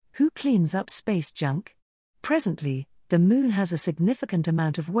cleans up space junk? Presently, the Moon has a significant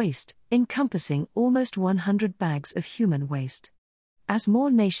amount of waste, encompassing almost 100 bags of human waste. As more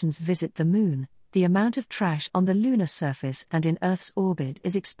nations visit the Moon, the amount of trash on the lunar surface and in Earth's orbit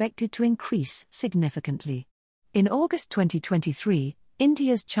is expected to increase significantly. In August 2023,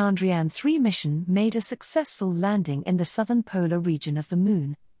 India's Chandrayaan-3 mission made a successful landing in the southern polar region of the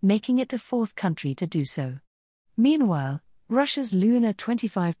Moon, making it the fourth country to do so. Meanwhile, Russia's Luna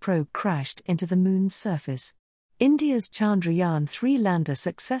 25 probe crashed into the Moon's surface. India's Chandrayaan-3 lander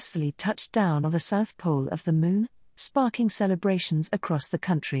successfully touched down on the south pole of the Moon, sparking celebrations across the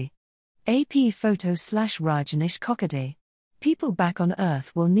country. AP photo/Rajanish Kokade. People back on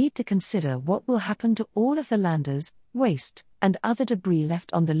Earth will need to consider what will happen to all of the landers, waste, and other debris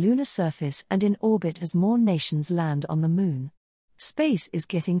left on the lunar surface and in orbit as more nations land on the Moon. Space is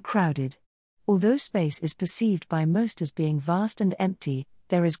getting crowded. Although space is perceived by most as being vast and empty,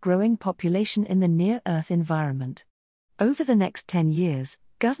 there is growing population in the near-Earth environment. Over the next 10 years,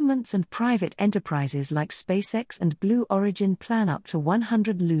 governments and private enterprises like SpaceX and Blue Origin plan up to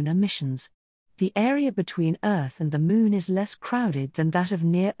 100 lunar missions. The area between Earth and the Moon is less crowded than that of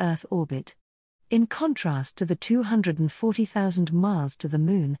near-Earth orbit. In contrast to the 240,000 miles to the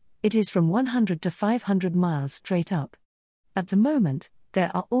Moon, it is from 100 to 500 miles straight up. At the moment,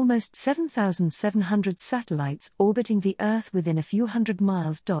 there are almost 7,700 satellites orbiting the Earth within a few hundred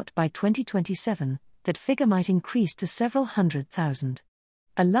miles. By 2027, that figure might increase to several hundred thousand.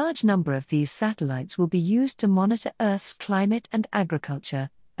 A large number of these satellites will be used to monitor Earth's climate and agriculture,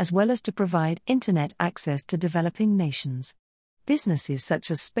 as well as to provide internet access to developing nations. Businesses such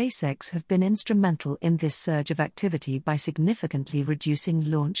as SpaceX have been instrumental in this surge of activity by significantly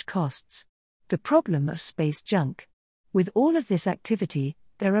reducing launch costs. The problem of space junk. With all of this activity,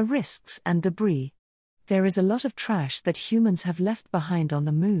 there are risks and debris. There is a lot of trash that humans have left behind on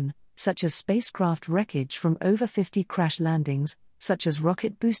the Moon, such as spacecraft wreckage from over 50 crash landings, such as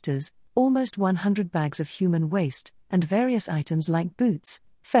rocket boosters, almost 100 bags of human waste, and various items like boots,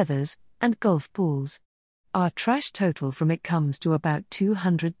 feathers, and golf balls. Our trash total from it comes to about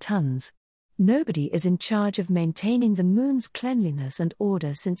 200 tons. Nobody is in charge of maintaining the Moon's cleanliness and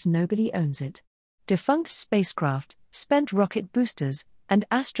order since nobody owns it. Defunct spacecraft, spent rocket boosters, and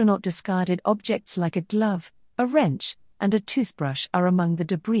astronaut-discarded objects like a glove, a wrench, and a toothbrush are among the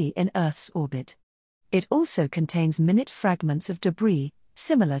debris in Earth's orbit. It also contains minute fragments of debris,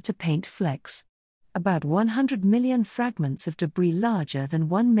 similar to paint flecks. About 100 million fragments of debris larger than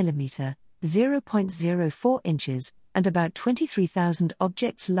 1 millimeter, 0.04 inches, and about 23,000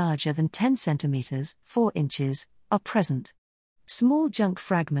 objects larger than 10 centimeters, 4 inches, are present. Small junk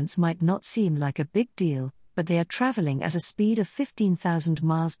fragments might not seem like a big deal, but they are traveling at a speed of 15,000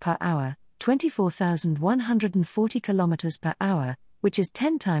 miles per hour, 24,140 kilometers per hour, which is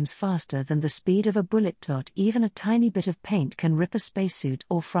 10 times faster than the speed of a bullet. Even a tiny bit of paint can rip a spacesuit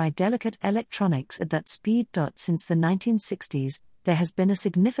or fry delicate electronics at that speed. Since the 1960s, there has been a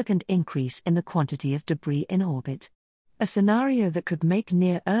significant increase in the quantity of debris in orbit. A scenario that could make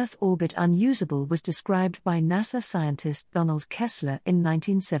near-Earth orbit unusable was described by NASA scientist Donald Kessler in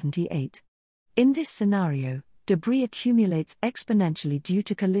 1978. In this scenario, debris accumulates exponentially due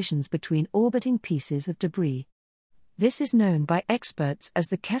to collisions between orbiting pieces of debris. This is known by experts as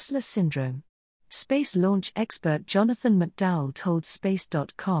the Kessler syndrome. Space launch expert Jonathan McDowell told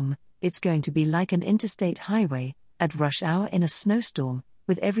Space.com, "It's going to be like an interstate highway, at rush hour in a snowstorm,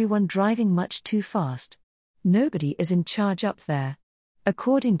 with everyone driving much too fast. Nobody is in charge up there."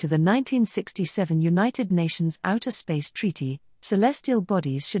 According to the 1967 United Nations Outer Space Treaty, celestial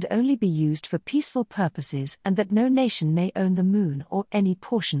bodies should only be used for peaceful purposes and that no nation may own the Moon or any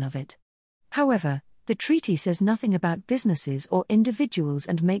portion of it. However, the treaty says nothing about businesses or individuals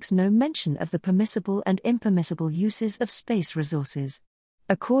and makes no mention of the permissible and impermissible uses of space resources.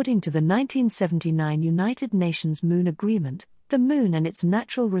 According to the 1979 United Nations Moon Agreement, the Moon and its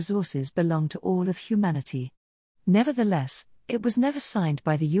natural resources belong to all of humanity. Nevertheless, it was never signed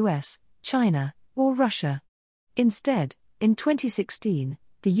by the US, China, or Russia. Instead, in 2016,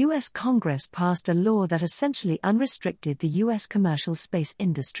 the US Congress passed a law that essentially unrestricted the US commercial space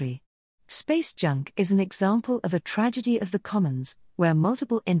industry. Space junk is an example of a tragedy of the commons, where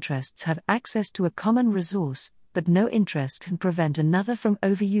multiple interests have access to a common resource, but no interest can prevent another from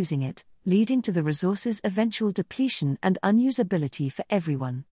overusing it, leading to the resource's eventual depletion and unusability for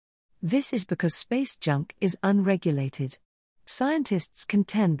everyone. This is because space junk is unregulated. Scientists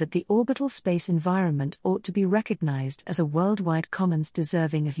contend that the orbital space environment ought to be recognized as a worldwide commons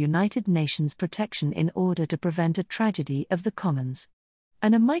deserving of United Nations protection in order to prevent a tragedy of the commons.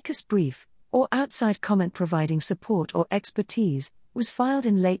 An amicus brief, or outside comment providing support or expertise, was filed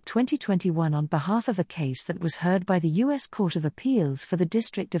in late 2021 on behalf of a case that was heard by the U.S. Court of Appeals for the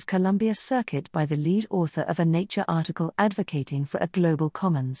District of Columbia Circuit by the lead author of a Nature article advocating for a global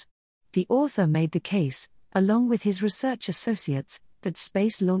commons. The author made the case, along with his research associates, that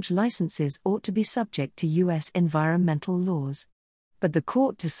space launch licenses ought to be subject to U.S. environmental laws. But the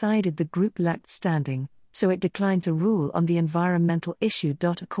court decided the group lacked standing, so it declined to rule on the environmental issue.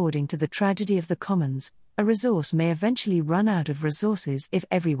 According to the tragedy of the commons, a resource may eventually run out of resources if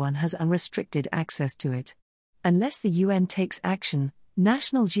everyone has unrestricted access to it. Unless the UN takes action,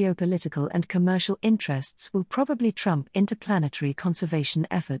 national geopolitical and commercial interests will probably trump interplanetary conservation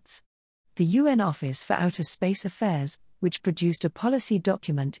efforts. The UN Office for Outer Space Affairs, which produced a policy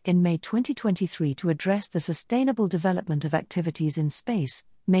document in May 2023 to address the sustainable development of activities in space,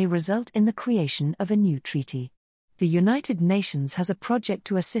 may result in the creation of a new treaty. The United Nations has a project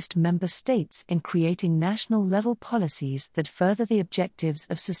to assist member states in creating national-level policies that further the objectives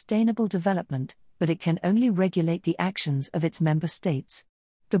of sustainable development, but it can only regulate the actions of its member states.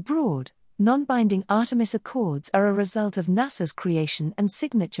 The broad, non-binding Artemis Accords are a result of NASA's creation and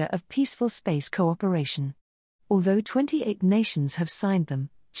signature of peaceful space cooperation. Although 28 nations have signed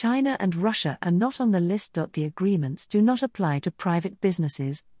them, China and Russia are not on the list. The agreements do not apply to private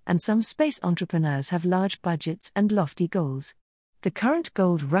businesses, and some space entrepreneurs have large budgets and lofty goals. The current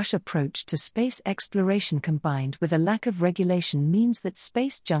gold rush approach to space exploration combined with a lack of regulation means that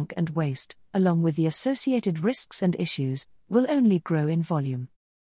space junk and waste, along with the associated risks and issues, will only grow in volume.